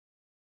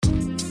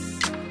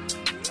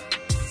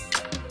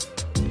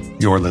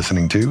You're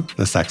listening to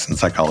the Sex and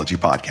Psychology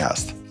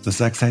Podcast, the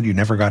sex ed you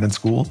never got in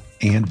school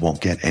and won't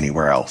get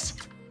anywhere else.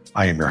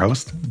 I am your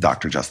host,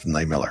 Dr. Justin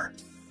Lay Miller.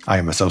 I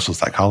am a social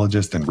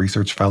psychologist and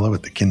research fellow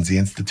at the Kinsey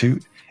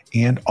Institute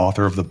and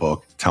author of the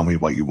book, Tell Me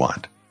What You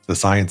Want, The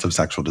Science of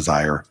Sexual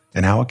Desire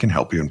and How It Can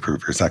Help You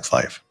Improve Your Sex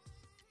Life.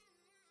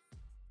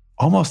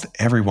 Almost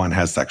everyone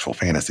has sexual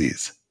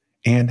fantasies,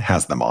 and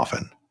has them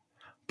often.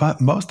 But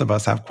most of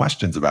us have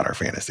questions about our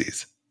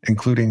fantasies,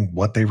 including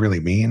what they really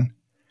mean,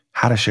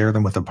 how to share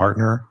them with a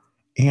partner,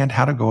 and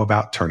how to go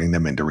about turning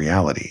them into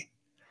reality.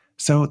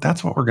 So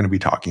that's what we're going to be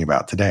talking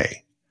about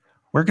today.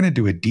 We're going to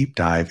do a deep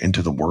dive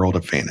into the world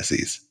of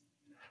fantasies.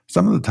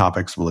 Some of the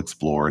topics we'll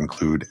explore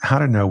include how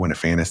to know when a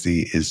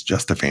fantasy is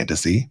just a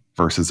fantasy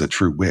versus a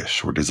true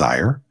wish or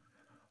desire,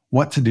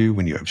 what to do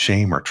when you have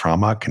shame or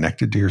trauma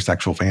connected to your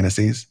sexual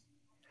fantasies,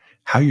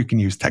 how you can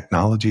use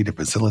technology to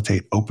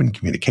facilitate open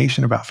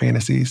communication about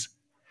fantasies,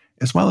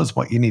 as well as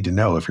what you need to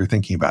know if you're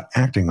thinking about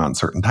acting on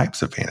certain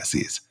types of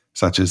fantasies,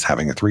 such as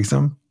having a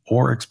threesome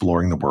or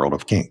exploring the world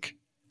of kink.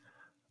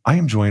 I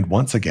am joined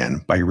once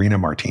again by Irina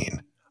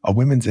Martin, a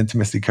women's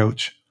intimacy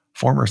coach,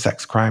 former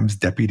sex crimes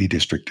deputy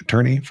district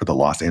attorney for the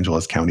Los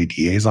Angeles County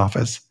DA's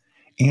office,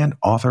 and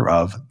author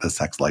of The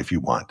Sex Life You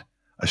Want,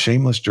 a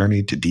shameless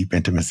journey to deep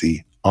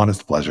intimacy,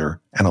 honest pleasure,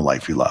 and a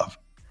life you love.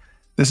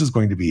 This is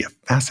going to be a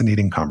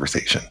fascinating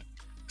conversation.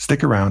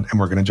 Stick around and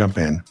we're going to jump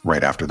in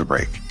right after the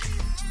break.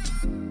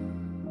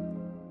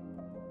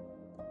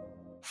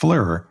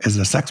 Fleur is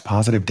a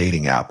sex-positive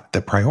dating app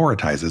that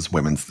prioritizes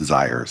women's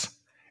desires.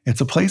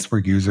 It's a place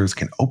where users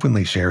can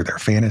openly share their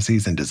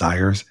fantasies and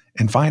desires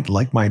and find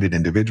like-minded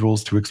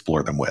individuals to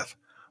explore them with,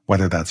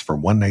 whether that's for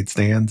one-night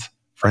stands,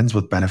 friends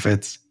with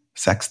benefits,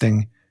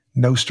 sexting,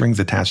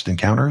 no-strings-attached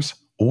encounters,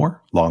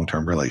 or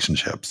long-term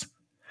relationships.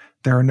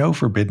 There are no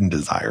forbidden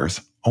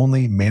desires,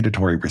 only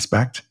mandatory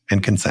respect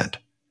and consent.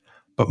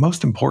 But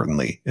most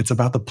importantly, it's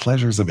about the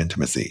pleasures of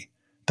intimacy,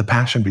 the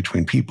passion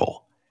between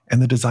people,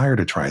 and the desire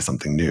to try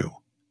something new.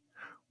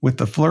 With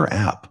the Fleur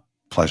app,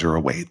 pleasure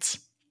awaits.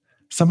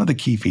 Some of the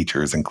key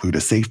features include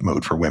a safe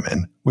mode for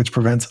women, which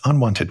prevents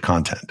unwanted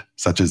content,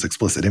 such as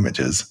explicit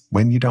images,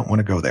 when you don't want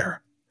to go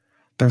there.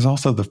 There's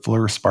also the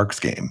Fleur Sparks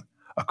game,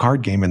 a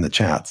card game in the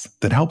chats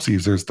that helps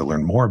users to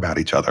learn more about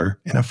each other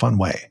in a fun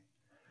way.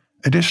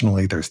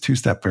 Additionally, there's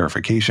two-step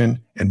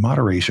verification and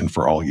moderation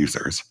for all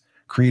users,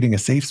 creating a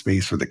safe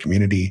space for the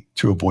community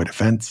to avoid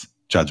offense,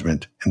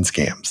 judgment, and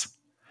scams.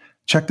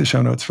 Check the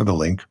show notes for the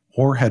link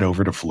or head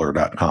over to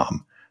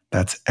fleur.com.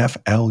 That's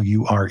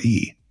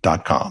FLURE.com.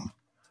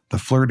 The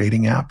Fleur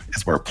dating app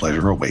is where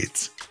pleasure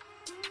awaits.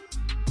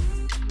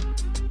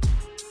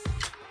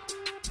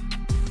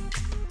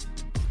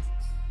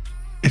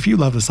 If you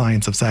love the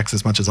science of sex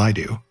as much as I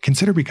do,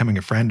 consider becoming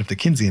a friend of the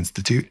Kinsey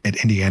Institute at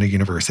Indiana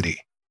University.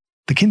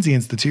 The Kinsey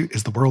Institute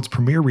is the world's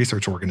premier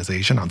research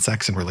organization on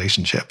sex and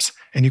relationships,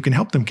 and you can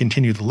help them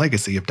continue the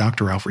legacy of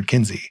Dr. Alfred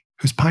Kinsey,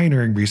 whose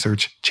pioneering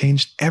research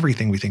changed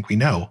everything we think we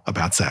know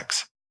about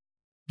sex.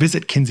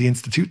 Visit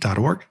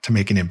kinseyinstitute.org to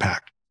make an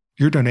impact.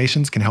 Your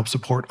donations can help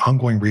support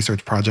ongoing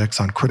research projects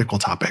on critical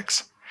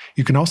topics.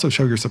 You can also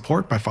show your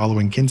support by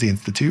following Kinsey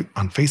Institute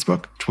on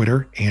Facebook,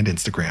 Twitter, and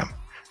Instagram.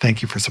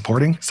 Thank you for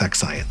supporting sex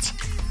science.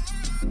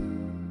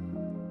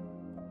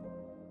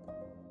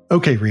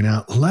 Okay,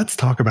 Rena, let's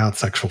talk about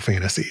sexual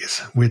fantasies,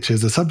 which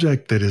is a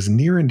subject that is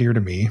near and dear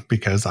to me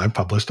because I've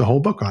published a whole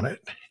book on it.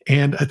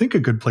 And I think a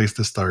good place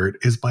to start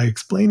is by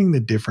explaining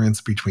the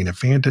difference between a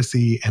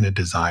fantasy and a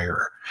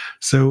desire.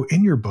 So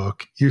in your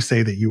book, you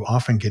say that you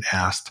often get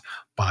asked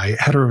by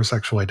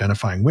heterosexual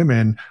identifying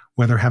women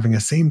whether having a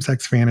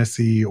same-sex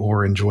fantasy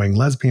or enjoying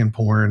lesbian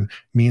porn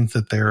means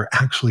that they're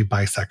actually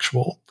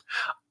bisexual.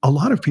 A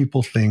lot of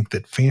people think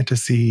that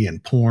fantasy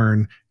and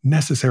porn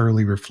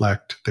necessarily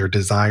reflect their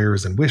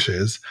desires and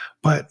wishes,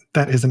 but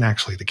that isn't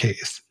actually the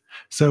case.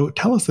 So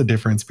tell us the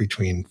difference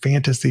between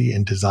fantasy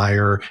and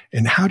desire,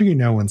 and how do you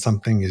know when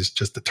something is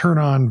just a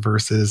turn-on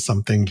versus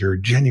something you're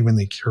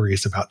genuinely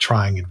curious about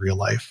trying in real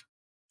life?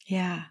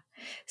 Yeah.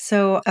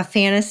 So a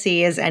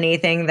fantasy is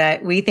anything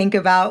that we think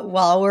about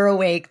while we're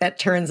awake that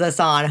turns us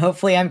on.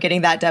 Hopefully I'm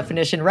getting that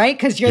definition right,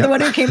 because you're the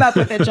one who came up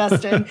with it,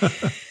 Justin.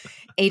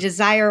 A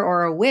desire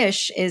or a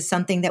wish is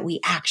something that we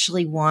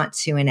actually want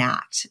to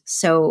enact.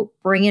 So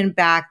bringing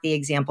back the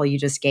example you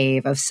just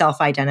gave of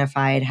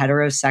self-identified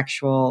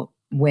heterosexual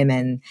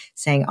women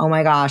saying, oh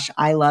my gosh,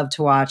 I love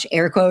to watch,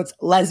 air quotes,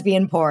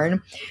 lesbian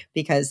porn,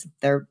 because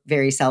they're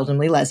very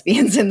seldomly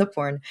lesbians in the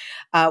porn.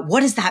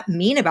 What does that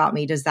mean about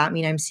me? Does that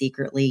mean I'm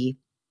secretly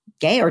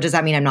gay? Or does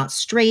that mean I'm not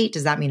straight?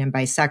 Does that mean I'm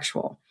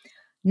bisexual?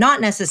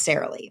 Not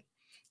necessarily.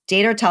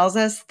 Data tells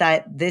us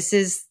that this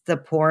is the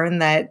porn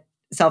that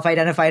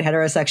self-identified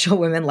heterosexual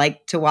women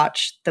like to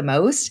watch the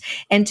most.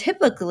 And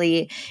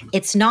typically,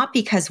 it's not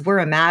because we're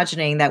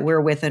imagining that we're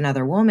with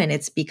another woman.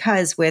 It's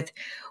because with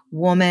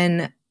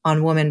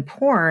woman-on-woman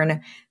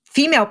porn,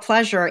 female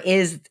pleasure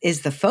is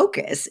the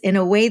focus in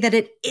a way that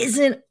it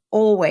isn't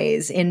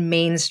always in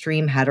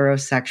mainstream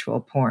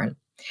heterosexual porn.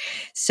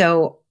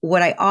 So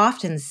what I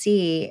often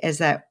see is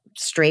that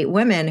straight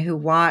women who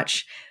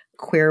watch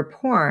queer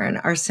porn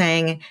are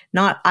saying,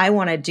 not I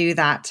want to do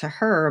that to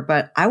her,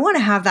 but I want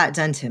to have that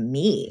done to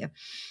me.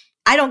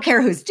 I don't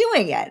care who's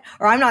doing it,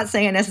 or I'm not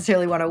saying I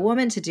necessarily want a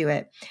woman to do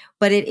it,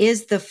 but it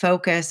is the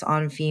focus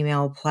on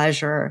female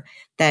pleasure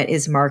that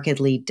is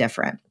markedly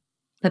different.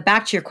 But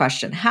back to your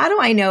question, how do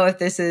I know if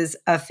this is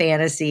a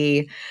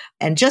fantasy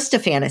and just a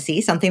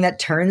fantasy, something that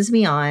turns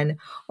me on,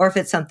 or if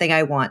it's something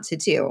I want to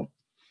do?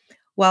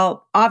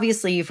 Well,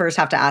 obviously, you first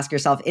have to ask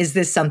yourself, is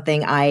this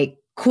something I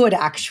could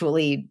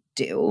actually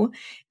do?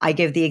 I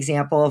give the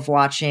example of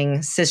watching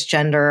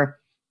cisgender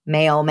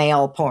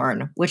male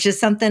porn, which is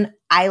something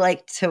I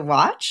like to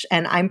watch.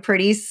 And I'm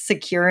pretty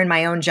secure in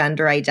my own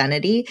gender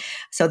identity.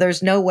 So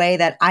there's no way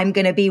that I'm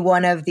going to be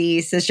one of the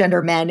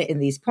cisgender men in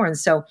these porns.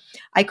 So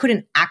I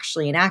couldn't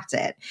actually enact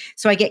it.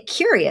 So I get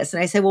curious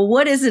and I say, well,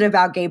 what is it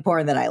about gay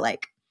porn that I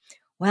like?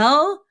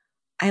 Well,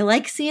 I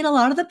like seeing a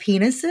lot of the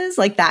penises.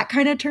 Like that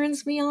kind of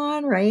turns me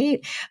on,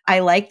 right? I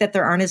like that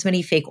there aren't as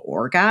many fake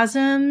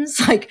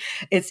orgasms. Like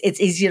it's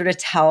easier to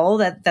tell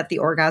that the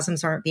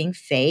orgasms aren't being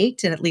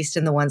faked, and at least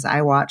in the ones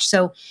I watch.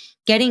 So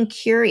getting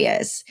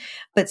curious.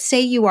 But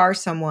say you are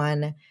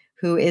someone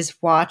who is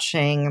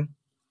watching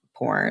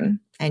porn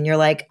and you're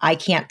like, I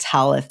can't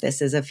tell if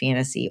this is a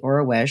fantasy or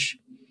a wish.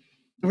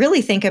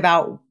 Really think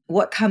about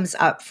what comes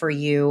up for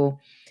you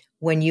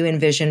when you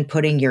envision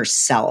putting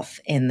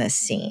yourself in this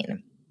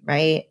scene.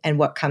 Right? And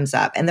what comes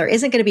up. And there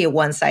isn't going to be a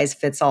one size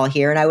fits all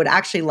here. And I would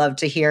actually love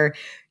to hear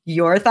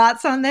your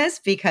thoughts on this,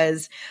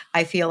 because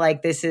I feel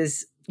like this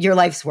is your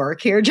life's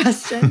work here,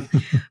 Justin,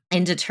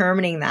 in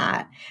determining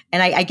that.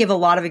 And I give a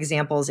lot of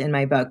examples in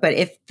my book. But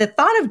if the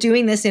thought of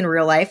doing this in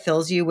real life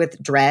fills you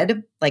with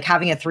dread, like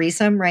having a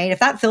threesome, right? If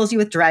that fills you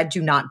with dread,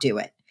 do not do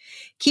it.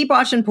 Keep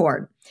watching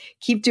porn.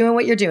 Keep doing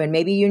what you're doing.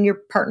 Maybe you and your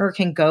partner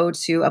can go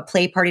to a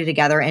play party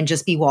together and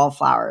just be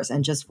wallflowers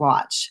and just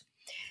watch.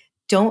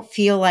 Don't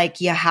feel like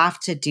you have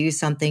to do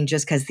something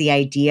just because the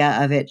idea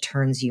of it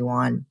turns you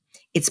on.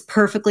 It's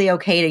perfectly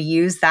okay to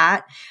use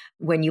that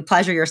when you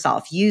pleasure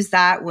yourself. Use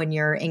that when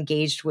you're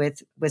engaged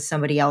with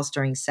somebody else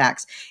during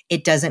sex.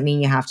 It doesn't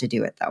mean you have to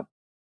do it, though.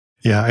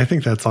 Yeah, I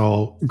think that's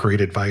all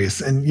great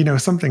advice.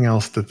 And, something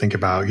else to think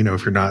about,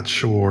 if you're not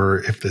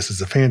sure if this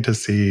is a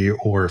fantasy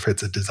or if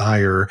it's a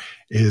desire,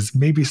 is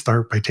maybe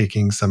start by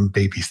taking some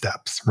baby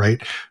steps,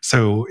 right?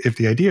 So if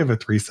the idea of a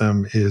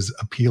threesome is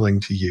appealing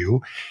to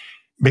you,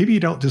 maybe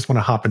you don't just want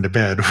to hop into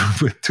bed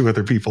with two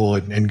other people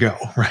and go,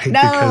 right?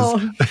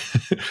 No.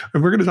 Because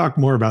and we're going to talk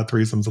more about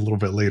threesomes a little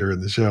bit later in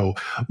the show.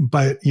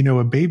 But,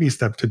 a baby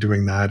step to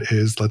doing that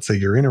is, let's say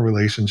you're in a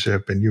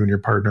relationship and you and your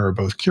partner are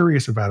both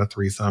curious about a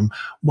threesome.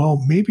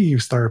 Well, maybe you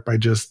start by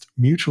just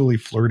mutually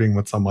flirting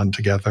with someone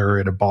together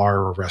at a bar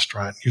or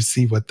restaurant. You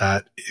see what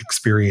that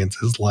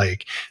experience is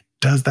like.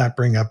 Does that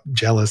bring up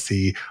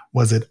jealousy?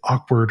 Was it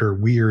awkward or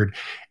weird?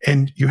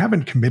 And you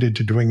haven't committed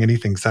to doing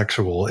anything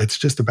sexual. It's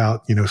just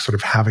about, sort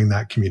of having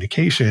that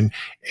communication.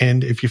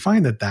 And if you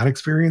find that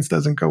experience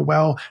doesn't go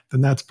well,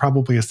 then that's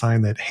probably a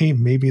sign that, hey,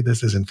 maybe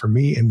this isn't for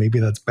me. And maybe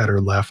that's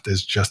better left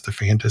as just a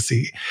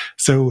fantasy.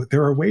 So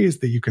there are ways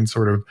that you can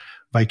sort of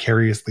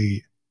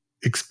vicariously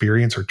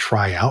experience or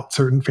try out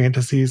certain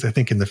fantasies. I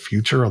think in the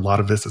future, a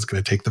lot of this is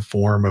going to take the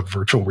form of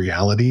virtual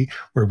reality,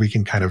 where we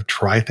can kind of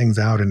try things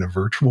out in a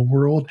virtual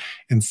world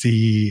and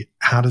see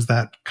how does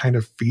that kind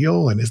of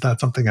feel? And is that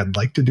something I'd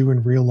like to do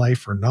in real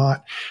life or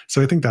not?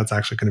 So I think that's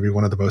actually going to be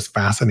one of the most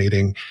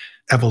fascinating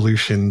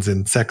evolutions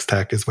in sex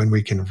tech, is when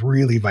we can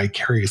really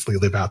vicariously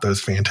live out those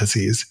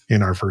fantasies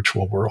in our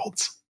virtual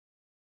worlds.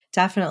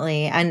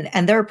 Definitely.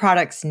 And there are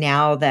products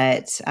now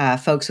that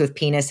folks with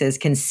penises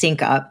can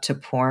sync up to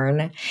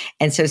porn.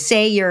 And so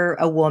say you're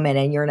a woman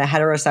and you're in a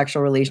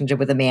heterosexual relationship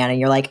with a man and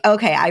you're like,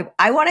 okay,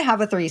 I want to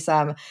have a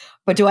threesome,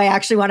 but do I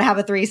actually want to have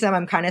a threesome?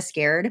 I'm kind of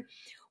scared.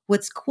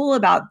 What's cool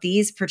about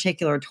these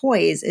particular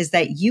toys is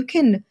that you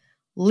can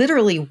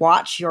literally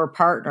watch your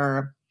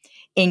partner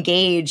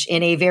engage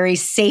in a very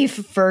safe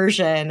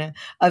version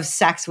of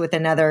sex with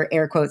another,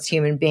 air quotes,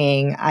 human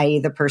being, i.e.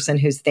 the person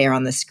who's there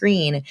on the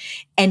screen,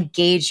 and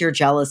gauge your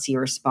jealousy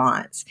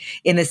response.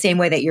 In the same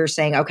way that you're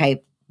saying,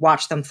 okay,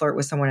 watch them flirt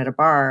with someone at a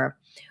bar.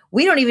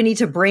 We don't even need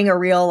to bring a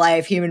real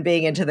life human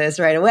being into this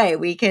right away.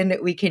 We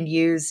can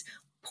use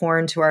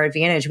porn to our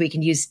advantage. We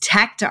can use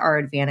tech to our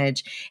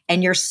advantage.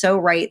 And you're so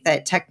right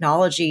that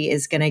technology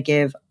is going to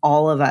give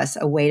all of us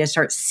a way to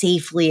start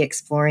safely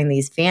exploring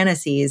these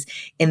fantasies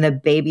in the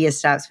babyest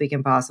steps we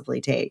can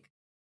possibly take.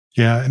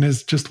 Yeah, and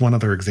as just one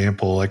other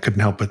example, I couldn't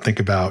help but think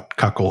about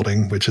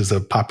cuckolding, which is a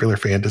popular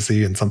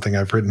fantasy and something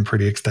I've written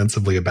pretty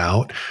extensively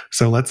about.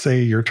 So let's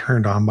say you're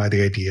turned on by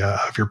the idea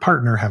of your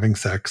partner having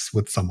sex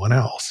with someone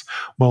else.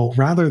 Well,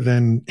 rather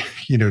than,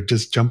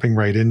 just jumping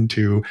right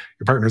into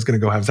your partner's going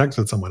to go have sex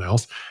with someone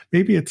else,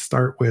 maybe it's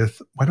start with,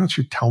 why don't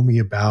you tell me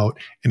about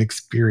an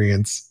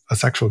experience, a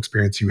sexual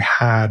experience you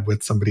had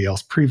with somebody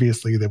else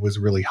previously that was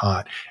really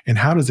hot? And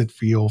how does it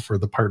feel for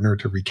the partner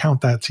to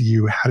recount that to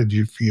you? How did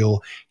you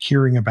feel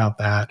hearing about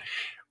that?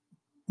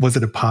 Was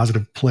it a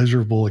positive,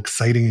 pleasurable,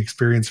 exciting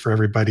experience for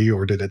everybody,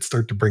 or did it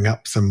start to bring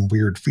up some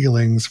weird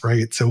feelings,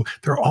 right? So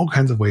there are all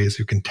kinds of ways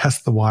you can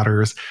test the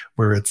waters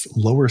where it's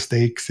lower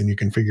stakes and you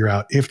can figure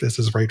out if this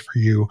is right for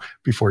you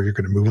before you're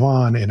going to move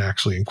on and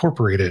actually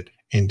incorporate it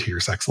into your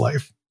sex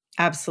life.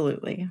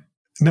 Absolutely.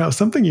 Now,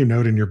 something you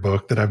note in your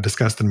book that I've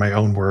discussed in my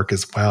own work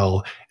as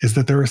well is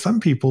that there are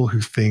some people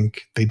who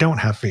think they don't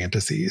have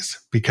fantasies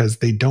because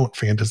they don't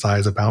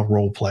fantasize about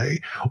role play,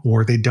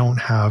 or they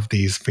don't have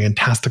these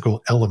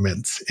fantastical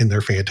elements in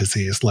their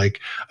fantasies, like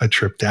a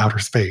trip to outer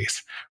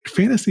space.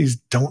 Fantasies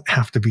don't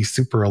have to be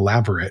super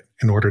elaborate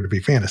in order to be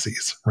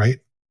fantasies,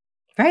 right?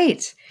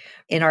 Right.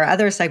 In our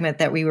other segment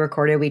that we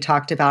recorded, we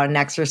talked about an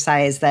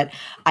exercise that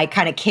I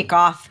kind of kick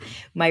off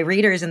my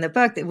readers in the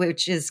book,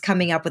 which is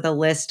coming up with a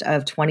list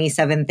of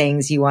 27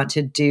 things you want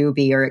to do,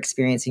 be, or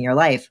experience in your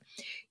life.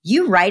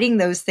 You writing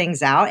those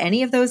things out,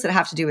 any of those that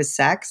have to do with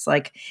sex,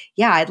 like,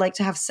 yeah, I'd like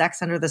to have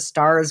sex under the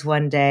stars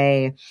one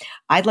day.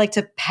 I'd like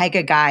to peg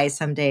a guy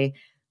someday.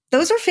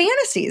 Those are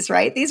fantasies,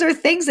 right? These are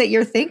things that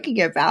you're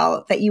thinking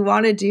about that you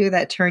want to do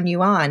that turn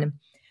you on.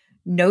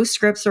 No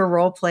scripts or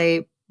role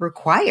play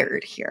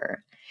required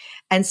here.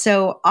 And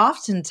so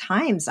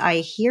oftentimes I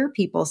hear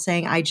people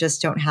saying, I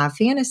just don't have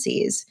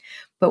fantasies.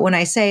 But when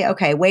I say,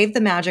 okay, wave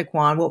the magic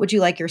wand, what would you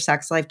like your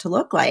sex life to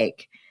look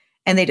like?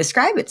 And they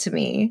describe it to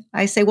me.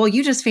 I say, well,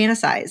 you just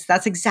fantasize.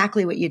 That's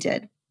exactly what you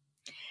did.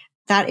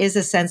 That is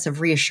a sense of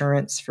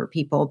reassurance for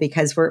people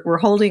because we're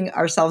holding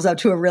ourselves up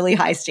to a really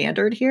high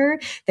standard here,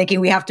 thinking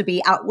we have to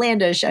be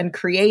outlandish and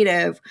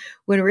creative,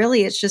 when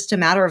really it's just a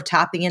matter of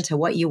tapping into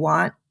what you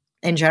want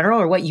in general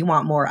or what you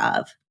want more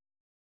of.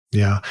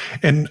 Yeah.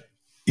 And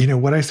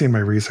what I see in my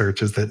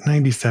research is that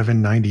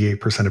 97,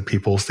 98% of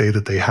people say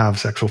that they have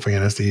sexual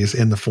fantasies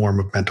in the form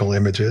of mental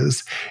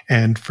images.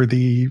 And for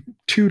the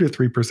 2 to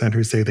 3%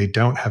 who say they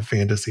don't have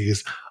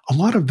fantasies, a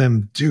lot of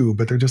them do,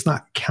 but they're just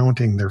not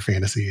counting their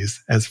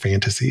fantasies as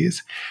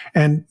fantasies.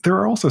 And there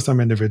are also some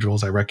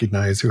individuals I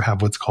recognize who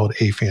have what's called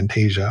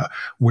aphantasia,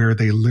 where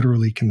they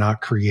literally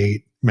cannot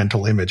create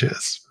mental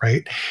images,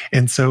 right?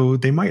 And so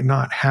they might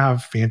not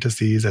have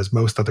fantasies as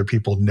most other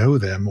people know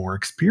them or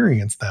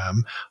experience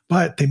them,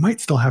 but they might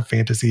still have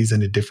fantasies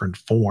in a different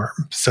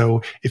form.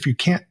 So if you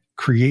can't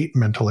create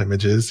mental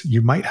images,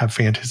 you might have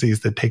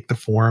fantasies that take the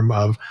form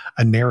of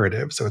a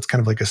narrative. So it's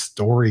kind of like a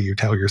story you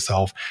tell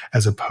yourself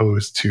as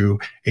opposed to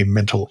a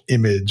mental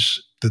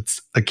image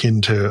that's akin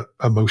to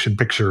a motion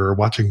picture or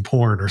watching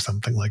porn or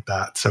something like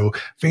that. So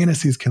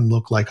fantasies can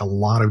look like a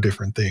lot of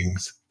different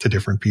things to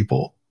different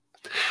people.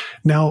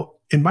 Now,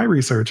 in my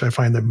research, I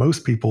find that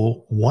most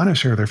people want to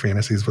share their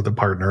fantasies with a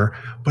partner,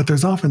 but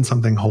there's often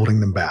something holding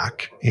them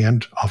back,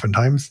 and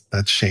oftentimes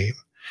that's shame.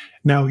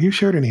 Now, you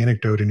shared an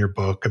anecdote in your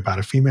book about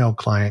a female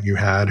client you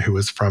had who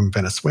was from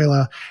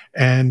Venezuela,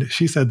 and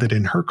she said that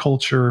in her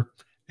culture,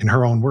 in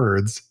her own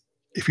words,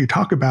 if you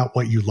talk about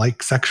what you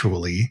like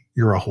sexually,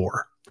 you're a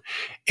whore.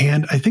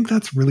 And I think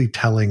that's really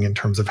telling in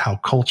terms of how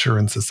culture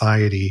and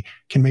society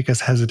can make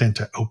us hesitant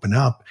to open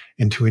up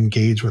and to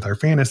engage with our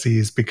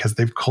fantasies because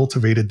they've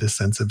cultivated this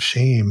sense of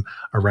shame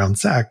around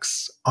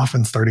sex,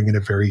 often starting at a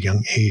very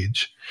young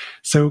age.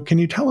 So can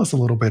you tell us a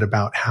little bit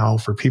about how,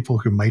 for people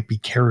who might be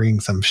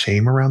carrying some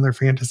shame around their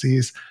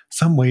fantasies,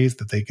 some ways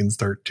that they can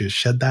start to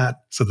shed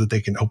that so that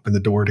they can open the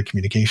door to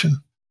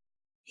communication?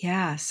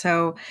 Yeah.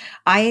 So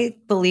I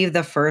believe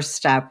the first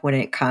step when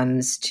it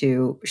comes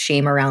to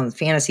shame around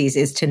fantasies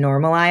is to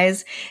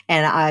normalize.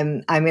 And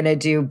I'm going to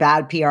do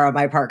bad PR on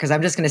my part because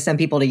I'm just going to send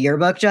people to your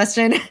book,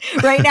 Justin,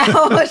 right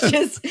now. It's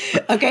just,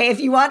 okay, if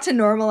you want to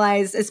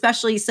normalize,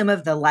 especially some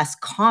of the less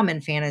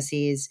common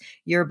fantasies,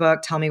 your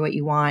book, Tell Me What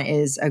You Want,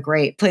 is a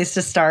great place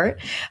to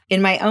start.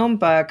 In my own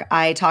book,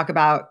 I talk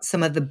about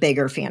some of the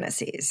bigger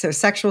fantasies. So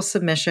sexual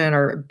submission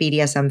or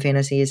BDSM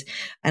fantasies.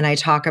 And I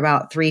talk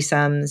about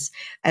threesomes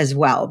as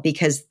well,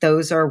 because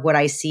those are what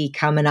I see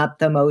coming up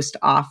the most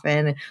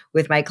often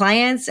with my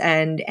clients.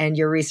 And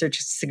your research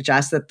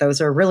suggests that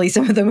those are really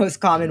some of the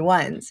most common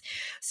ones.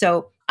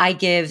 So I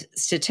give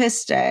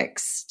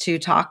statistics to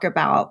talk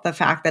about the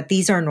fact that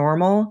these are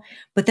normal,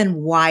 but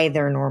then why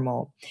they're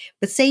normal.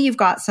 But say you've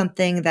got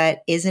something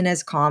that isn't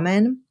as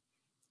common,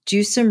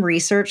 do some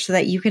research so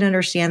that you can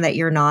understand that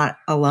you're not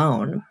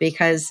alone.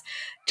 Because,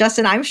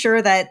 Justin, I'm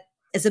sure that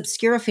as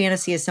obscure a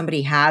fantasy as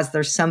somebody has,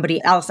 there's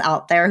somebody else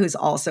out there who's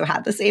also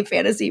had the same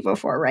fantasy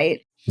before,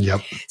 right?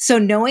 Yep. So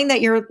knowing that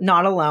you're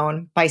not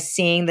alone by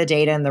seeing the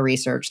data and the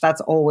research,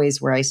 that's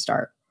always where I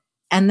start.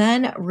 And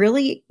then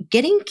really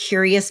getting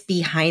curious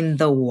behind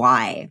the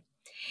why.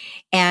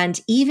 And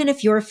even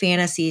if your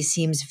fantasy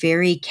seems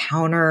very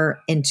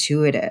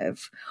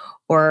counterintuitive,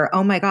 or,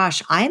 oh my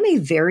gosh, I'm a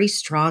very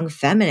strong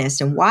feminist.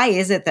 And why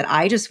is it that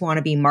I just want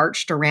to be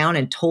marched around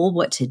and told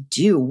what to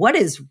do? What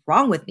is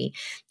wrong with me?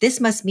 This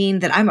must mean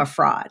that I'm a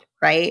fraud,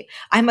 right?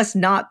 I must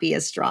not be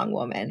a strong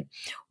woman.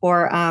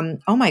 Or,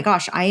 oh my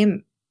gosh, I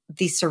am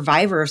the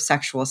survivor of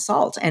sexual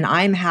assault and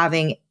I'm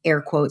having,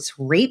 air quotes,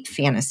 rape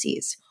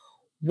fantasies.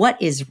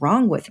 What is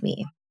wrong with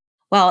me?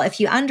 Well, if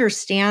you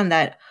understand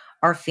that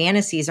our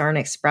fantasies are an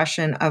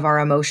expression of our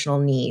emotional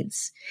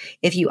needs.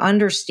 If you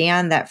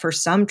understand that for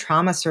some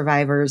trauma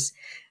survivors,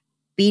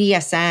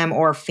 BDSM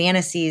or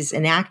fantasies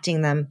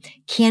enacting them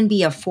can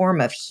be a form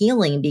of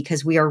healing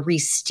because we are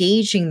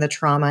restaging the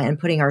trauma and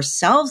putting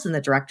ourselves in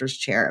the director's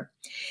chair.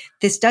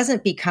 This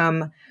doesn't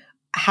become,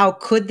 how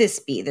could this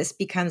be? This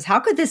becomes, how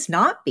could this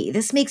not be?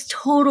 This makes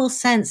total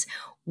sense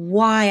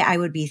why I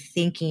would be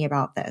thinking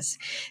about this.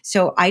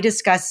 So I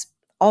discuss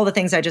all the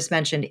things I just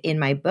mentioned in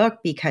my book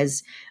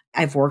because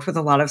I've worked with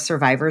a lot of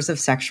survivors of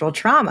sexual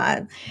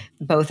trauma,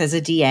 both as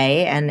a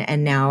DA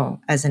and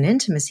now as an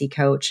intimacy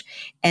coach.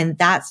 And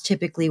that's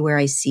typically where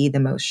I see the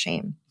most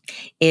shame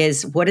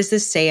is, what does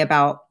this say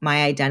about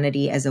my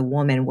identity as a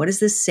woman? What does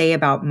this say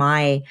about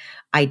my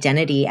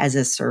identity as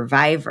a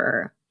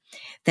survivor?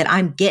 That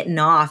I'm getting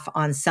off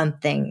on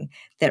something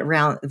that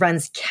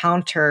runs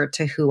counter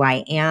to who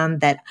I am,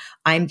 that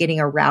I'm getting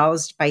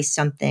aroused by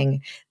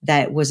something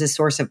that was a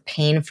source of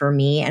pain for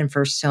me and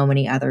for so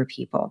many other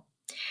people.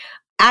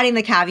 Adding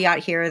the caveat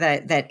here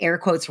that air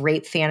quotes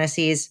rape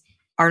fantasies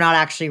are not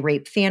actually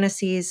rape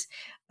fantasies,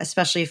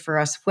 especially for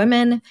us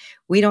women.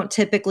 We don't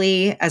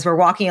typically, as we're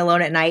walking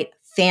alone at night,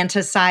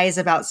 fantasize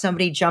about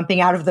somebody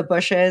jumping out of the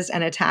bushes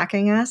and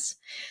attacking us.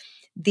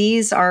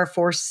 These are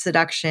forced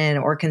seduction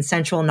or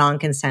consensual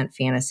non-consent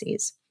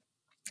fantasies.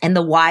 And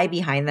the why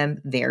behind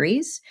them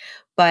varies.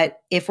 But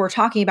if we're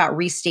talking about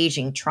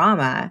restaging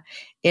trauma,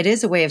 it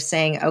is a way of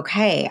saying,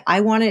 okay,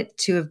 I want it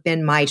to have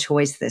been my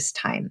choice this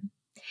time.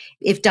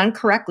 If done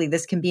correctly,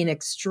 this can be an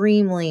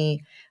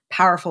extremely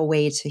powerful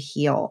way to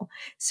heal.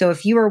 So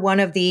if you are one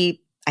of the,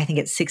 I think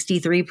it's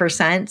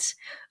 63%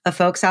 of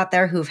folks out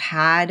there who've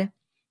had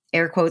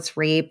air quotes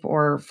rape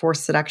or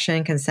forced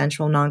seduction,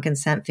 consensual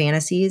non-consent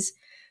fantasies,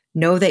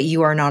 know that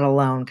you are not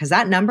alone, because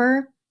that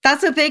number,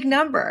 that's a big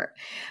number.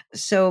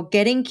 So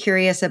getting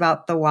curious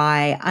about the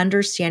why,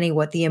 understanding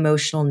what the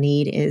emotional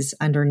need is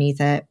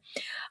underneath it.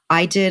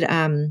 I did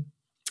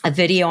a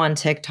video on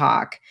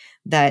TikTok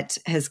that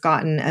has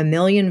gotten 1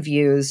 million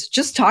views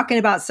just talking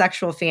about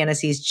sexual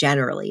fantasies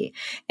generally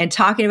and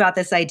talking about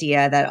this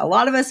idea that a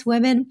lot of us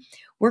women,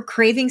 we're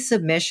craving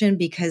submission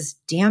because,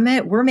 damn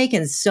it, we're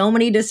making so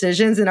many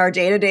decisions in our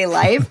day-to-day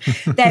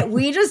life that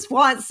we just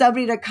want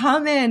somebody to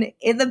come in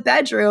the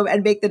bedroom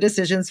and make the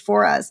decisions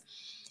for us.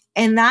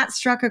 And that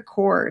struck a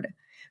chord.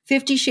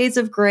 50 Shades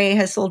of Grey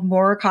has sold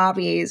more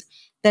copies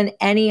than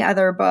any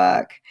other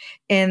book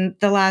in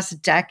the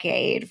last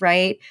decade,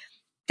 right?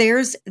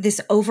 There's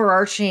this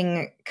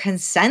overarching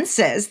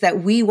consensus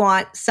that we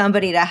want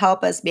somebody to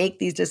help us make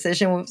these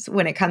decisions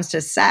when it comes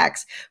to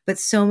sex. But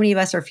so many of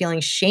us are feeling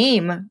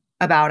shame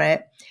about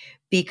it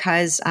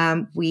because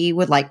we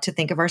would like to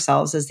think of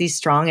ourselves as these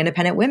strong,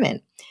 independent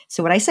women.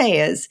 So what I say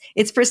is,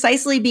 it's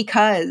precisely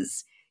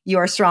because you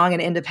are strong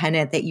and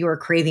independent that you are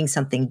craving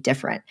something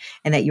different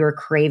and that you are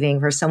craving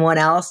for someone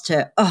else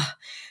to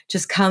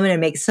just come in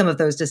and make some of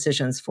those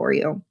decisions for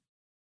you.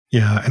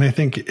 Yeah, and I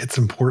think it's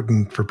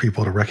important for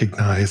people to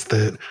recognize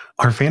that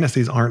our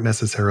fantasies aren't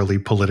necessarily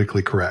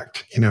politically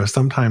correct.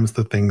 Sometimes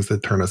the things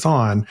that turn us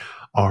on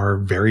are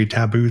very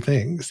taboo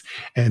things.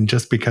 And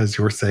just because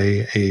you're,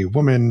 say, a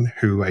woman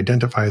who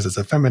identifies as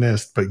a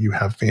feminist, but you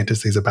have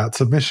fantasies about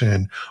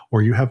submission,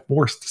 or you have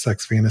forced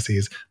sex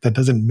fantasies, that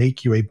doesn't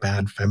make you a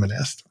bad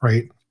feminist,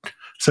 right?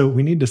 So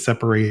we need to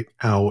separate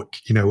out,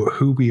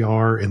 who we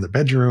are in the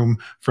bedroom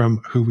from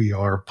who we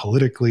are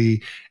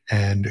politically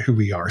and who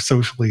we are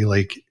socially.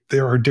 Like,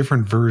 there are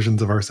different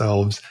versions of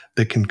ourselves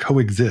that can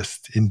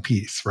coexist in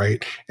peace,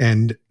 right?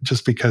 And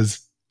just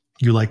because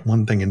you like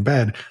one thing in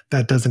bed,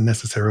 that doesn't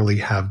necessarily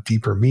have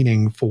deeper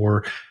meaning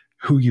for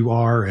who you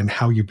are and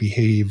how you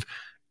behave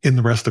in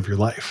the rest of your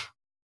life.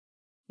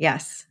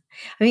 Yes.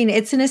 I mean,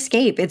 it's an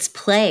escape. It's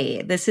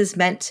play. This is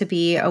meant to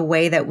be a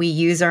way that we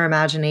use our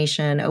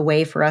imagination, a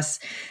way for us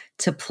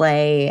to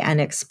play and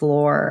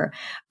explore.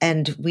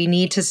 And we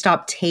need to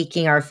stop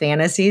taking our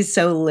fantasies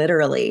so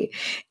literally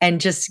and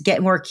just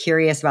get more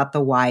curious about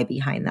the why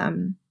behind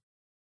them.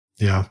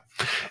 Yeah.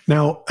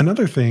 Now,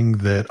 another thing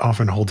that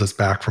often holds us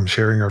back from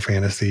sharing our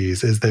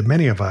fantasies is that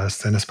many of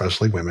us, and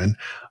especially women,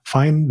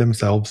 find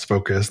themselves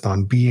focused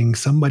on being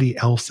somebody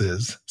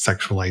else's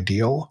sexual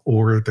ideal,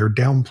 or they're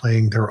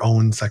downplaying their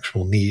own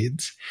sexual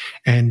needs.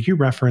 And you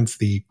reference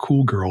the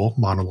cool girl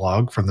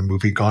monologue from the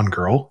movie Gone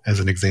Girl as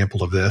an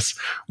example of this,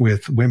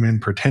 with women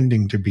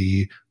pretending to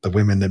be the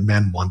women that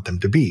men want them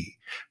to be,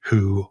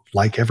 who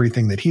like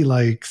everything that he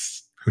likes,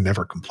 who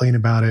never complain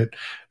about it.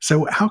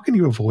 So how can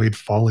you avoid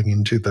falling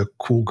into the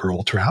cool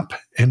girl trap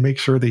and make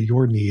sure that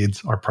your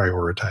needs are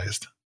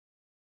prioritized?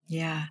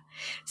 Yeah.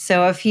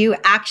 So a few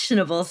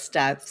actionable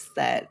steps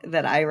that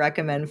I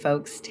recommend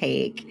folks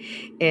take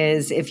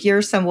is, if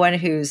you're someone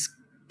who's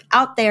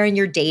out there and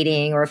you're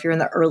dating, or if you're in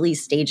the early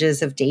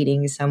stages of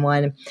dating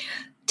someone,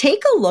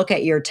 take a look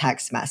at your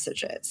text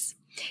messages.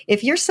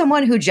 If you're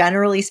someone who,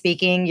 generally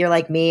speaking, you're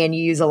like me and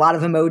you use a lot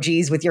of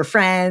emojis with your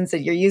friends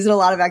and you're using a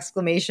lot of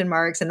exclamation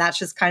marks and that's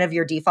just kind of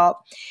your default,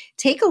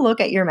 take a look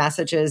at your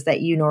messages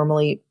that you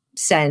normally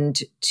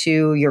send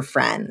to your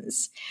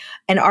friends?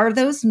 And are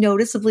those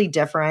noticeably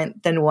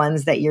different than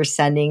ones that you're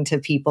sending to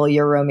people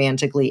you're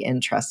romantically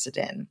interested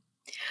in?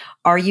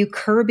 Are you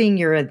curbing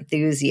your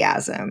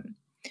enthusiasm?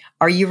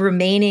 Are you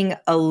remaining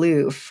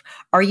aloof?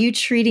 Are you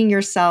treating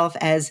yourself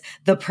as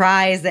the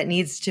prize that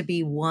needs to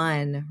be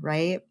won,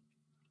 right?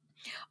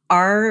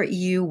 Are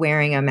you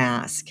wearing a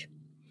mask?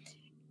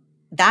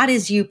 That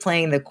is you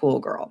playing the cool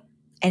girl.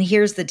 And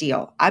here's the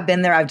deal. I've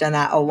been there. I've done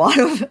that. A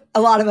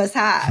lot of us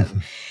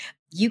have.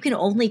 You can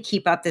only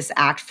keep up this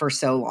act for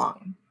so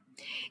long.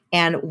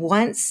 And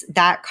once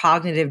that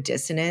cognitive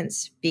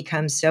dissonance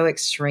becomes so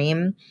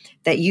extreme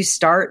that you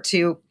start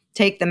to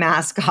take the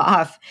mask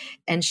off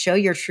and show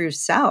your true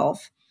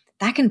self,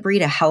 that can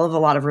breed a hell of a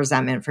lot of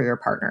resentment for your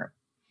partner.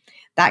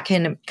 That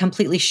can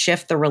completely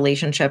shift the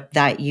relationship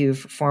that you've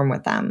formed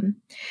with them.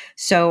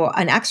 So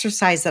an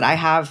exercise that I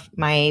have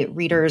my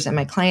readers and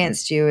my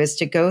clients do is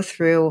to go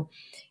through,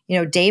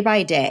 day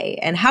by day.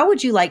 And how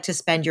would you like to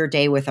spend your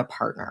day with a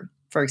partner,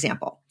 for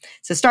example?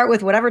 So start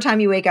with whatever time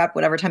you wake up,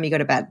 whatever time you go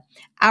to bed,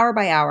 hour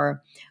by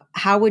hour.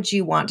 How would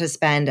you want to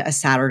spend a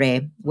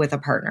Saturday with a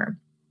partner?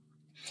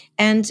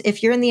 And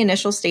if you're in the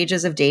initial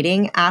stages of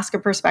dating, ask a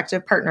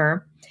prospective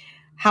partner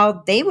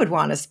how they would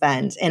want to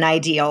spend an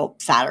ideal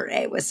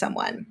Saturday with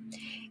someone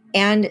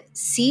and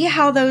see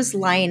how those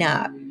line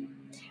up.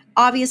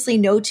 Obviously,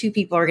 no two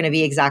people are going to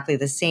be exactly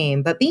the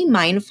same, but be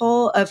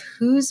mindful of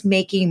who's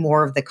making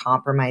more of the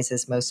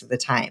compromises most of the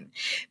time.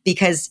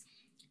 Because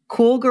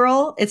cool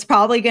girl, it's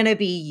probably going to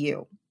be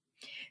you.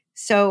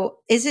 So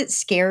is it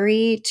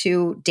scary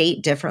to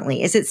date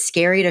differently? Is it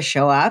scary to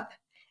show up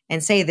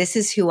and say, this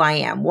is who I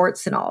am,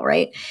 warts and all,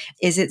 right?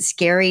 Is it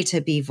scary to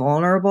be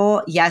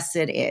vulnerable? Yes,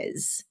 it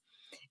is.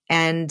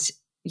 And,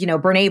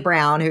 Brene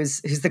Brown,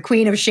 who's the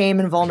queen of shame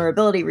and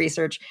vulnerability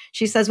research,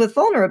 she says with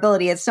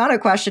vulnerability, it's not a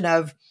question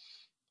of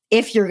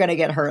if you're going to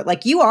get hurt.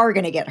 Like, you are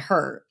going to get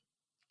hurt.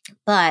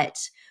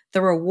 But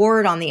the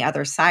reward on the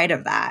other side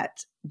of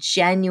that,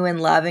 genuine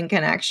love and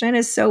connection,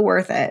 is so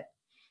worth it.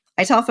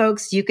 I tell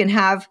folks, you can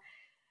have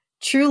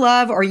true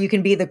love or you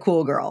can be the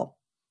cool girl.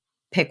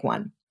 Pick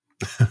one.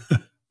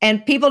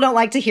 And people don't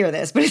like to hear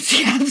this, but it's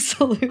the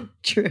absolute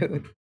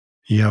truth.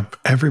 Yep.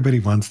 Everybody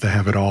wants to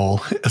have it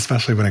all,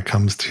 especially when it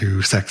comes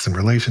to sex and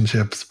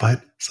relationships,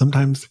 but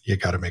sometimes you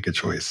got to make a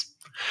choice.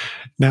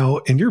 Now,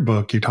 in your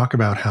book, you talk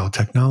about how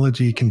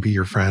technology can be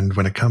your friend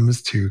when it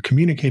comes to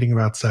communicating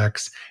about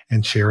sex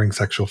and sharing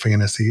sexual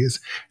fantasies.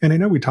 And I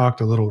know we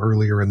talked a little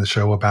earlier in the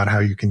show about how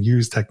you can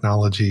use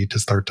technology to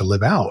start to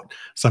live out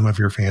some of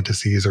your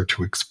fantasies or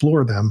to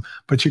explore them,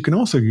 but you can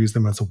also use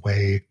them as a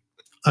way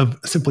of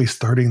simply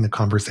starting the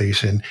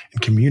conversation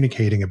and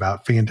communicating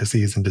about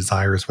fantasies and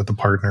desires with a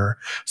partner.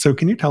 So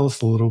can you tell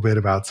us a little bit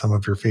about some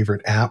of your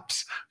favorite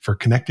apps for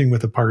connecting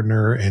with a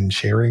partner and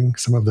sharing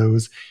some of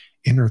those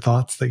inner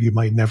thoughts that you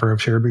might never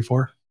have shared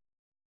before?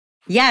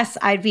 Yes,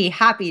 I'd be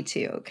happy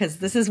to, because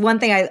this is one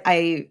thing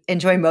I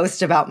enjoy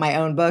most about my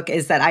own book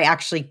is that I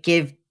actually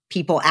give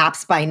people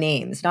apps by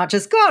names, not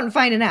just go out and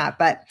find an app.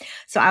 But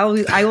so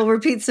I will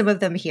repeat some of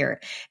them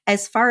here.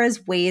 As far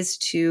as ways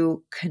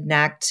to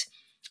connect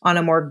on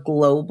a more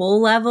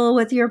global level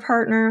with your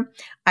partner,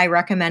 I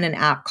recommend an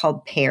app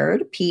called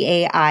Paired,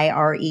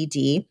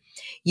 Paired.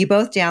 You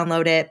both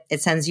download it. It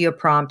sends you a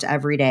prompt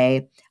every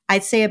day.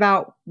 I'd say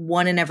about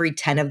 1 in every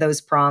 10 of those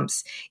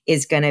prompts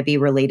is going to be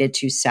related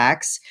to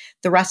sex.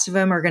 The rest of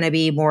them are going to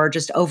be more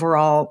just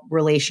overall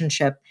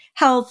relationship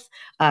health,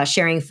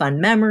 sharing fun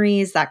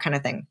memories, that kind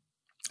of thing.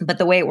 But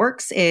the way it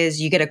works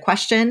is you get a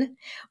question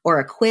or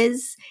a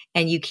quiz,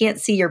 and you can't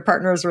see your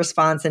partner's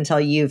response until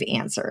you've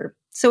answered.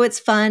 So it's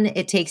fun.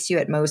 It takes you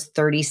at most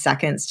 30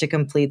 seconds to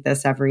complete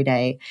this every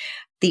day.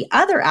 The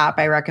other app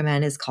I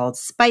recommend is called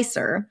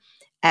Spicer,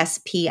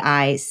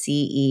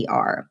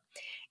 Spicer.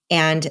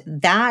 And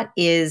that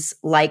is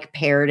like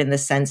Paired in the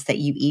sense that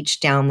you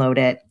each download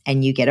it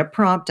and you get a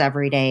prompt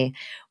every day.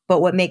 But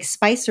what makes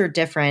Spicer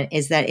different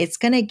is that it's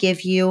going to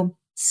give you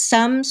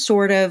some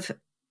sort of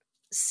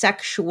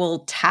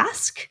sexual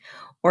task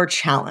or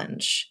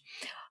challenge.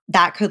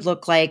 That could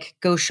look like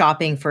go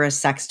shopping for a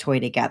sex toy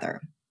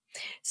together.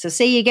 So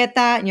say you get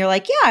that and you're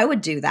like, yeah, I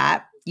would do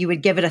that. You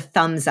would give it a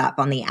thumbs up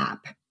on the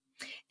app.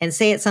 And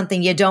say it's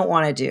something you don't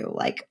want to do,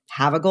 like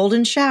have a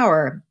golden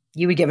shower.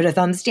 You would give it a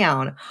thumbs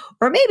down.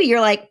 Or maybe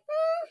you're like,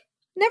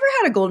 never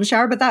had a golden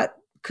shower, but that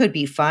could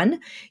be fun.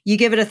 You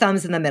give it a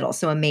thumbs in the middle,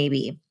 so a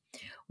maybe.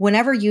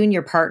 Whenever you and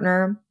your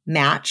partner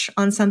match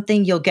on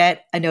something, you'll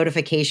get a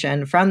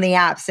notification from the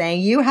app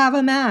saying you have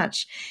a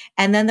match.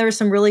 And then there's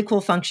some really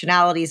cool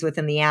functionalities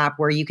within the app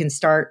where you can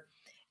start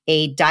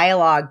a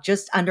dialogue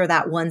just under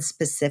that one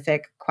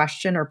specific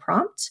question or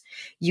prompt.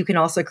 You can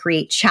also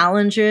create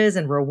challenges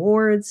and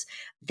rewards.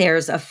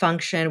 There's a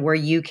function where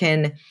you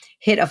can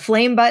hit a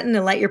flame button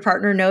and let your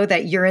partner know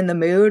that you're in the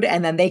mood,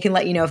 and then they can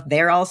let you know if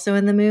they're also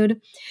in the mood.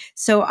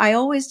 So I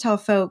always tell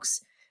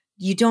folks,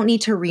 you don't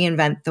need to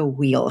reinvent the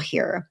wheel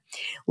here.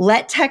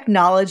 Let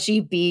technology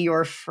be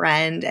your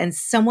friend, and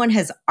someone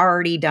has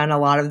already done a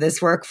lot of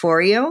this work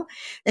for you,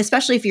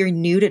 especially if you're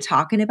new to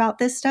talking about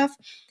this stuff.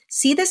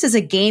 see this as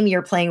a game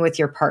you're playing with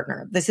your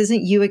partner. This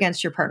isn't you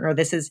against your partner.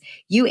 This is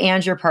you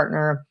and your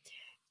partner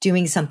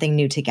doing something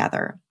new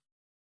together.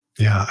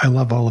 Yeah, I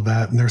love all of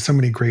that. And there's so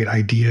many great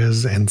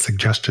ideas and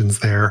suggestions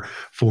there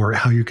for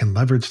how you can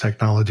leverage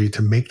technology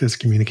to make this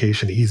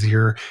communication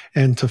easier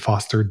and to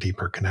foster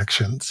deeper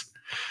connections.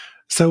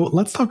 So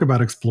let's talk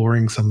about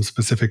exploring some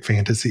specific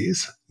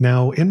fantasies.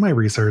 Now, in my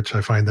research,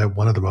 I find that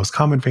one of the most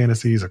common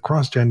fantasies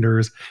across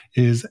genders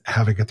is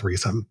having a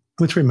threesome,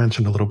 which we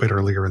mentioned a little bit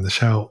earlier in the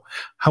show.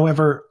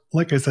 However,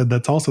 like I said,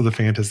 that's also the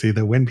fantasy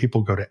that when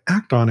people go to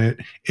act on it,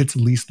 it's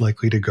least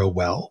likely to go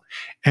well.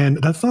 And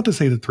that's not to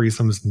say that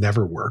threesomes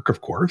never work,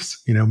 of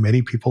course.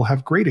 Many people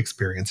have great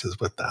experiences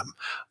with them,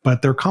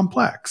 but they're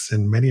complex,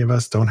 and many of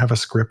us don't have a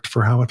script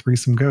for how a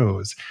threesome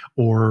goes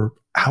or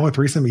how a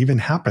threesome even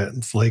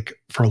happens. Like,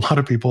 for a lot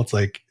of people, it's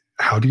like,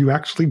 how do you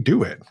actually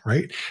do it,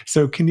 right?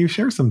 So can you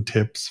share some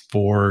tips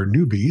for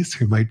newbies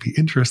who might be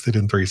interested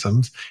in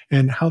threesomes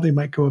and how they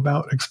might go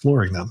about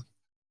exploring them?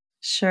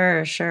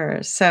 Sure.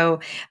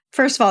 So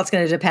first of all, it's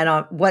going to depend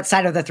on what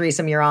side of the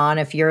threesome you're on.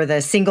 If you're the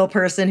single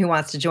person who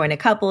wants to join a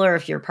couple, or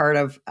if you're part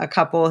of a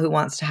couple who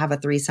wants to have a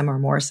threesome or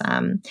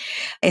moresome.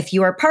 If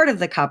you are part of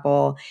the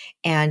couple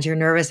and you're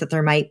nervous that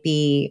there might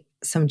be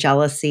some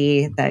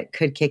jealousy that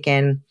could kick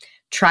in,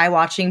 try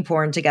watching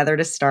porn together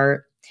to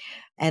start,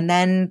 and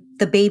then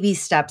the baby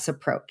steps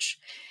approach.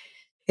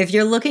 If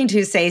you're looking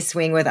to, say,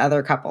 swing with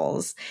other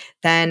couples,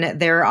 then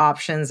there are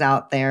options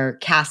out there.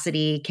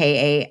 Kasidie,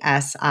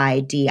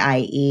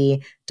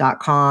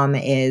 KASIDIE.com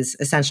is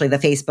essentially the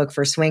Facebook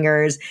for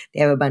swingers. They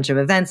have a bunch of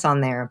events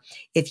on there.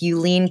 If you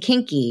lean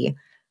kinky,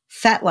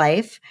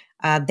 FetLife,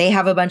 they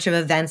have a bunch of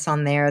events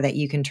on there that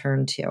you can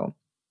turn to.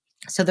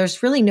 So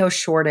there's really no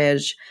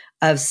shortage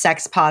of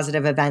sex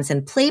positive events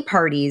and play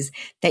parties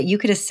that you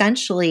could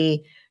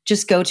essentially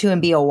just go to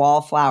and be a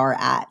wallflower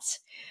at.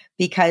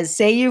 Because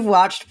say you've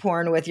watched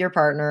porn with your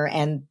partner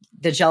and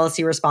the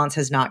jealousy response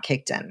has not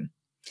kicked in.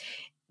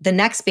 The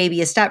next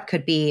baby step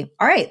could be,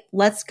 all right,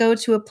 let's go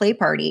to a play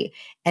party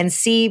and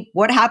see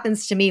what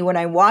happens to me when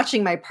I'm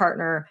watching my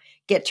partner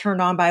get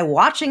turned on by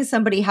watching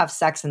somebody have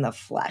sex in the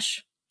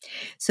flesh.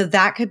 So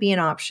that could be an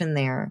option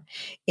there.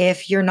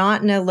 If you're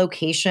not in a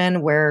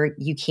location where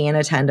you can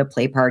attend a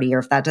play party, or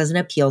if that doesn't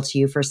appeal to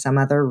you for some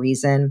other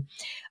reason,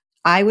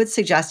 I would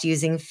suggest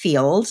using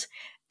Feeld,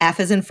 F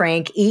as in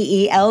Frank,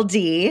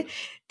 EELD,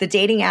 the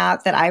dating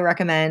app that I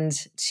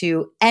recommend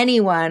to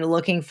anyone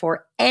looking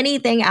for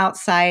anything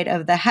outside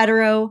of the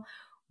hetero,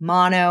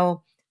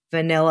 mono,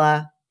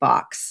 vanilla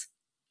box.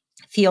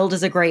 Feeld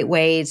is a great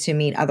way to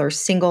meet other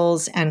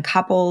singles and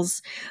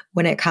couples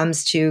when it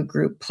comes to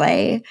group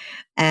play.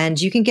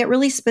 And you can get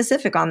really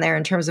specific on there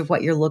in terms of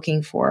what you're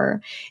looking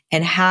for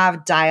and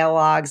have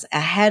dialogues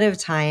ahead of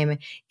time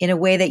in a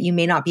way that you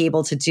may not be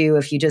able to do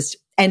if you just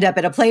end up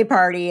at a play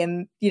party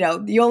and,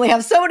 you only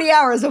have so many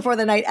hours before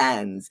the night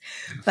ends.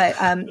 But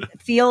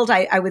Feeld,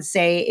 I would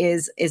say,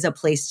 is a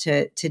place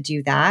to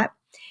do that.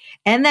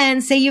 And then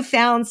say you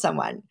found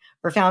someone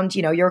or found,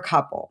 your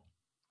couple.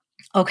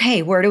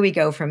 Okay, where do we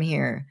go from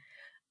here?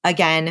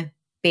 Again,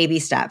 baby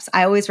steps.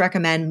 I always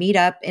recommend meet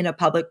up in a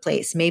public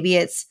place. Maybe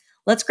it's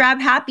let's grab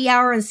happy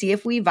hour and see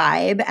if we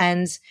vibe,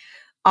 and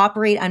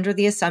operate under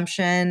the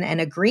assumption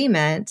and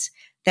agreement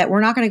that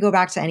we're not going to go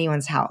back to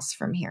anyone's house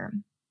from here.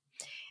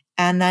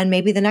 And then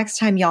maybe the next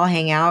time y'all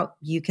hang out,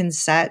 you can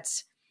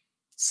set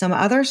some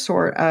other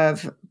sort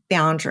of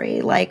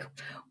boundary, like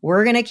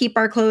we're going to keep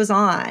our clothes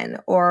on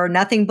or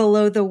nothing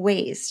below the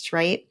waist,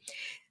 right?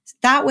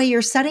 That way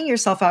you're setting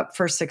yourself up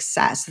for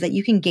success so that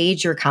you can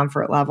gauge your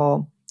comfort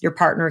level. Your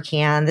partner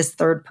can, this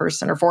third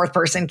person or fourth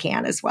person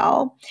can as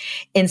well,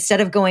 instead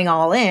of going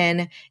all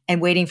in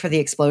and waiting for the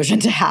explosion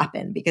to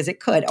happen, because it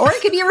could, or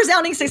it could be a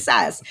resounding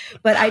success.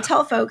 But I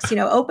tell folks,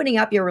 opening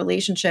up your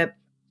relationship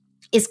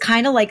is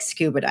kind of like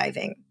scuba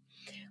diving.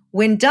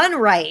 When done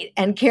right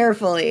and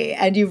carefully,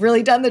 and you've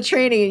really done the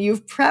training and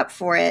you've prepped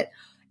for it,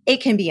 it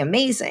can be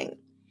amazing.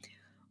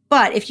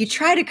 But if you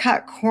try to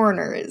cut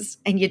corners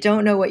and you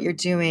don't know what you're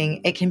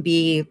doing, it can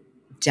be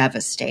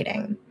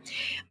devastating.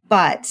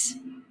 But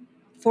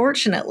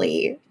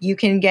fortunately, you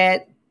can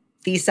get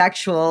the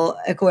sexual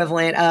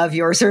equivalent of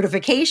your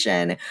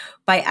certification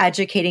by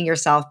educating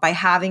yourself, by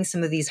having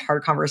some of these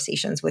hard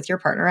conversations with your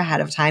partner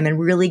ahead of time and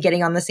really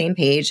getting on the same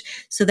page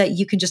so that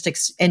you can just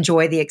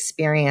enjoy the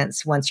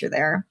experience once you're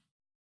there.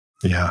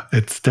 Yeah,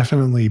 it's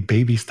definitely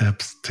baby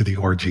steps to the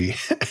orgy.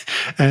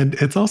 And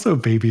it's also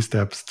baby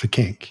steps to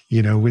kink,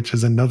 which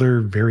is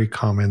another very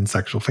common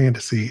sexual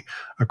fantasy.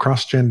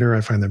 Across gender,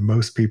 I find that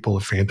most people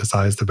have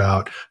fantasized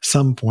about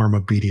some form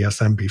of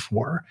BDSM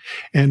before.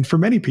 And for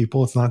many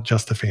people, it's not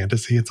just a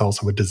fantasy, it's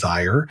also a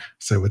desire.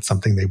 So it's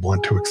something they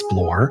want to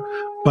explore,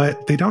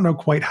 but they don't know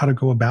quite how to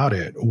go about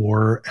it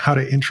or how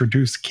to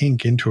introduce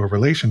kink into a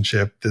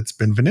relationship that's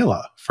been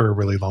vanilla for a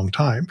really long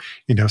time.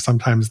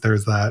 Sometimes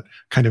there's that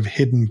kind of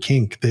hidden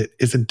kink that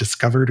isn't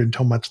discovered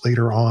until much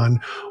later on,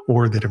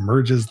 or that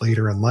emerges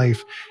later in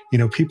life.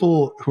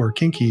 People who are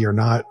kinky are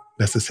not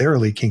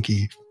necessarily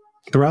kinky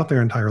throughout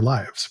their entire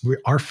lives.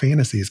 Our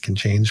fantasies can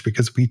change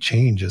because we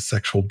change as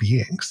sexual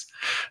beings.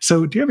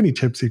 So do you have any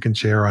tips you can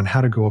share on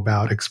how to go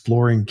about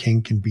exploring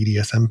kink and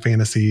BDSM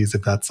fantasies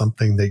if that's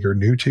something that you're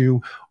new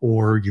to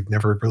or you've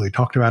never really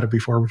talked about it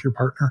before with your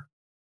partner?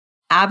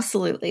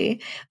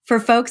 Absolutely. For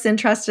folks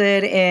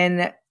interested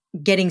in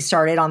getting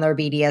started on their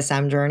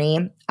BDSM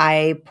journey,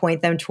 I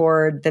point them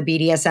toward the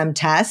BDSM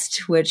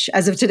test, which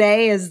as of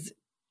today is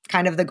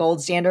kind of the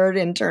gold standard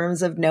in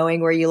terms of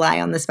knowing where you lie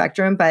on the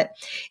spectrum, but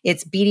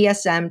it's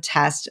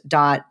bdsmtest.org.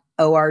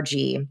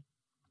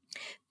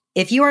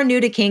 If you are new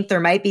to kink,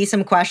 there might be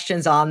some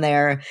questions on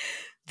there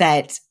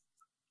that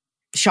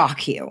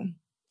shock you.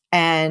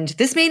 And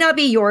this may not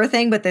be your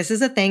thing, but this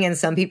is a thing and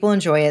some people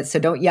enjoy it. So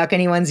don't yuck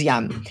anyone's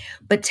yum.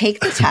 But take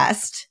the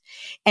test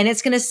and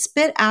it's going to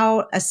spit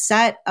out a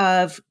set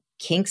of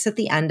kinks at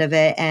the end of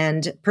it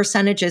and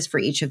percentages for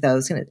each of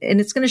those. And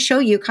it's going to show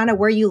you kind of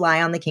where you lie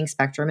on the kink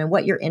spectrum and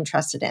what you're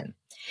interested in.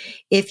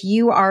 If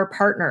you are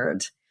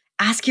partnered,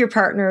 ask your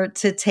partner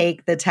to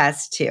take the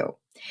test too.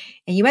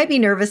 And you might be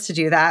nervous to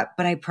do that,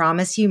 but I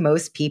promise you,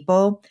 most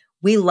people,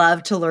 we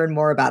love to learn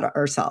more about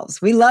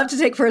ourselves. We love to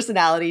take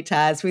personality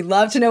tests. We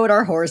love to know what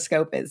our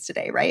horoscope is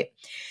today, right?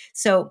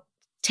 So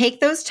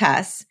take those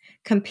tests,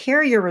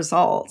 compare your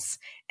results,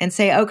 and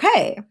say,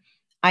 okay,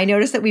 I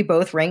noticed that we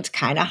both ranked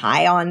kind of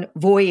high on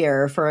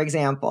voyeur, for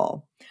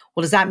example.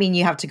 Well, does that mean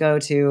you have to go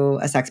to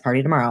a sex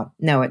party tomorrow?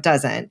 No, it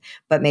doesn't.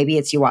 But maybe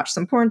it's you watch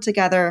some porn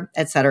together,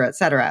 et cetera, et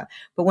cetera.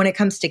 But when it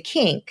comes to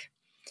kink,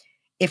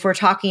 if we're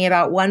talking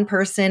about one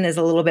person is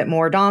a little bit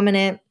more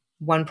dominant,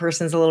 one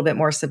person's a little bit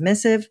more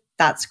submissive,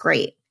 that's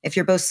great. If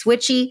you're both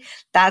switchy,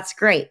 that's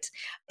great.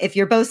 If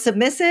you're both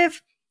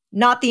submissive,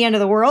 not the end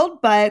of the world,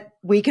 but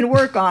we can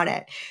work on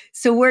it.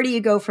 So where do you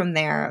go from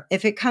there?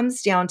 If it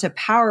comes down to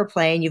power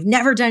play and you've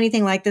never done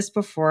anything like this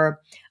before,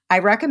 I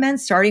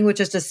recommend starting with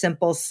just a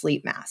simple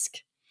sleep mask,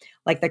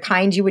 like the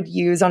kind you would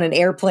use on an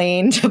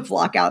airplane to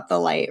block out the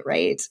light,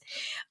 right?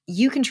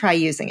 You can try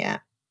using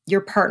it.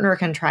 Your partner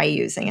can try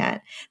using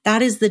it.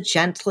 That is the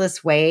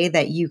gentlest way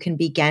that you can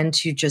begin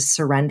to just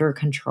surrender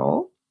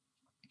control.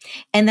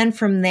 And then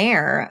from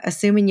there,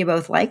 assuming you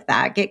both like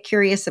that, get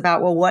curious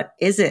about, well, what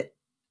is it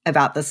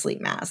about the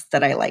sleep mask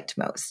that I liked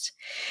most?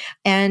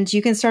 And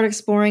you can start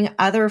exploring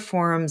other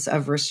forms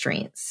of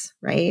restraints,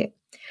 right?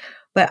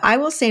 But I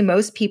will say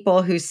most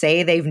people who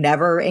say they've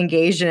never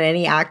engaged in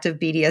any act of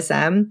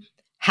BDSM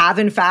have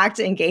in fact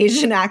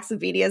engaged in acts of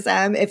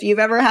BDSM. If you've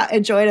ever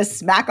enjoyed a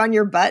smack on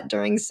your butt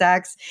during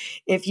sex,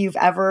 if you've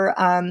ever,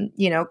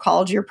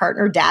 called your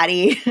partner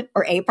daddy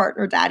or a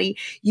partner daddy,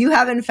 you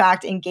have in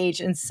fact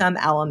engaged in some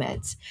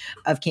element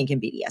of kink and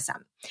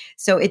BDSM.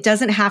 So it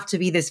doesn't have to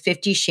be this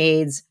 50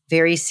 Shades,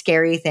 very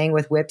scary thing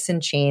with whips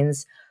and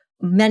chains.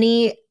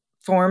 Many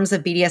forms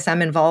of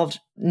BDSM involved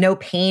no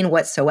pain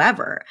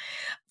whatsoever.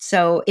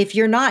 So if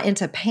you're not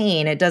into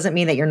pain, it doesn't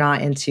mean that you're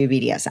not into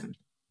BDSM.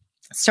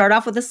 Start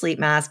off with a sleep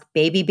mask,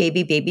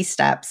 baby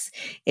steps.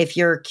 If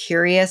you're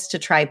curious to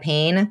try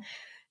pain,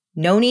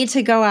 no need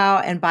to go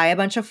out and buy a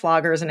bunch of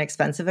floggers and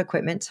expensive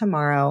equipment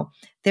tomorrow.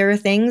 There are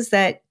things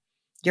that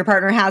your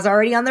partner has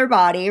already on their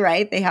body,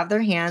 right? They have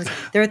their hands.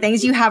 There are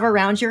things you have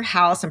around your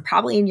house and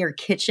probably in your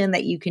kitchen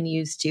that you can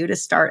use too to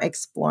start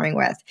exploring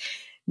with.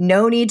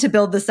 No need to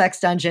build the sex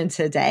dungeon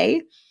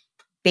today.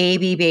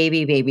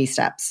 Baby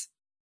steps.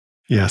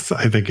 Yes,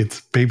 I think it's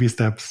baby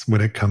steps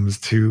when it comes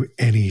to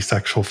any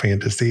sexual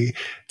fantasy.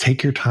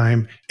 Take your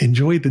time,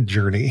 enjoy the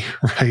journey,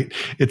 right?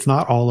 It's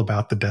not all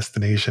about the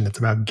destination. It's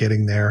about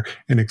getting there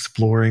and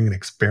exploring and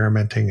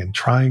experimenting and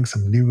trying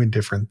some new and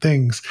different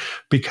things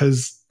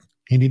because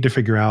you need to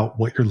figure out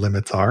what your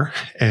limits are.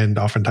 And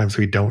oftentimes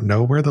we don't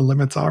know where the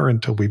limits are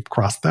until we've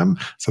crossed them.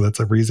 So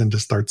that's a reason to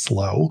start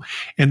slow.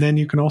 And then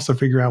you can also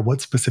figure out what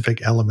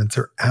specific elements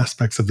or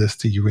aspects of this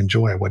do you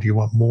enjoy? What do you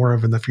want more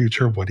of in the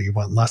future? What do you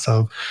want less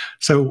of?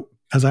 So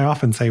as I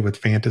often say with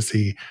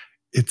fantasy,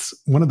 it's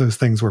one of those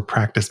things where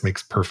practice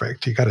makes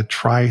perfect. You got to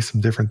try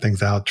some different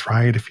things out,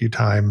 try it a few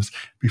times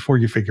before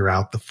you figure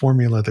out the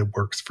formula that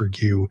works for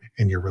you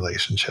in your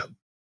relationship.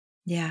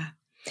 Yeah.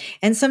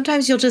 And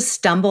sometimes you'll just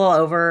stumble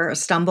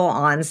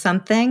on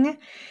something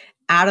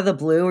out of the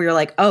blue where you're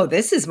like, oh,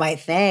 this is my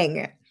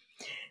thing.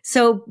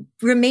 So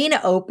remain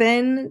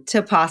open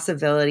to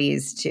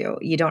possibilities too.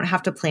 You don't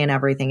have to plan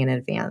everything in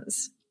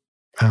advance.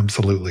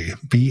 Absolutely.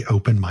 Be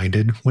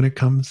open-minded when it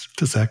comes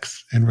to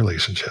sex and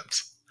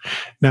relationships.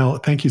 Now,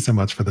 thank you so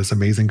much for this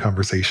amazing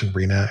conversation,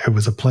 Rena. It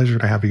was a pleasure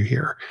to have you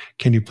here.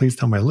 Can you please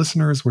tell my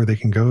listeners where they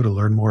can go to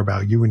learn more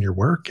about you and your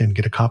work and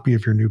get a copy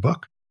of your new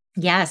book?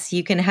 Yes,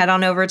 you can head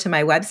on over to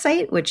my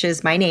website, which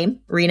is my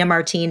name,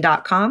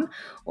 renamartin.com,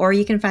 or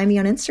you can find me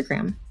on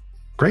Instagram.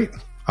 Great.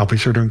 I'll be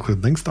sure to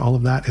include links to all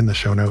of that in the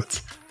show notes.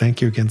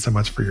 Thank you again so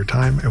much for your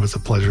time. It was a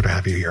pleasure to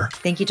have you here.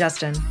 Thank you,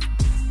 Justin.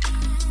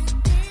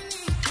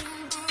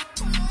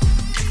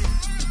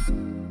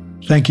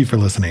 Thank you for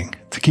listening.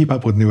 To keep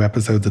up with new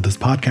episodes of this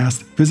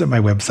podcast, visit my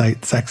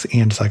website, Sex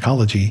and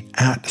Psychology,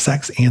 at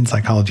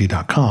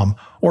sexandpsychology.com,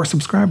 or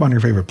subscribe on your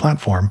favorite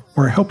platform,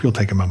 where I hope you'll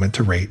take a moment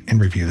to rate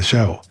and review the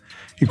show.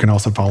 You can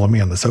also follow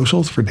me on the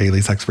socials for daily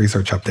sex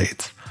research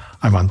updates.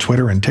 I'm on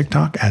Twitter and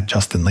TikTok at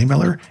Justin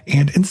Lehmiller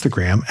and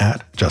Instagram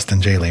at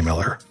Justin J.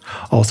 Lehmiller.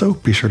 Also,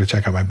 be sure to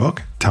check out my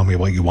book, Tell Me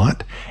What You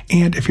Want.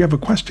 And if you have a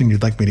question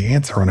you'd like me to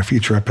answer on a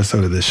future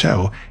episode of this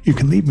show, you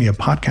can leave me a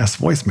podcast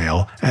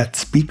voicemail at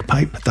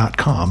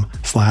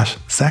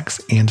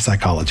speakpipe.com/sex and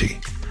psychology.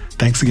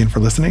 Thanks again for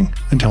listening.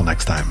 Until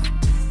next time.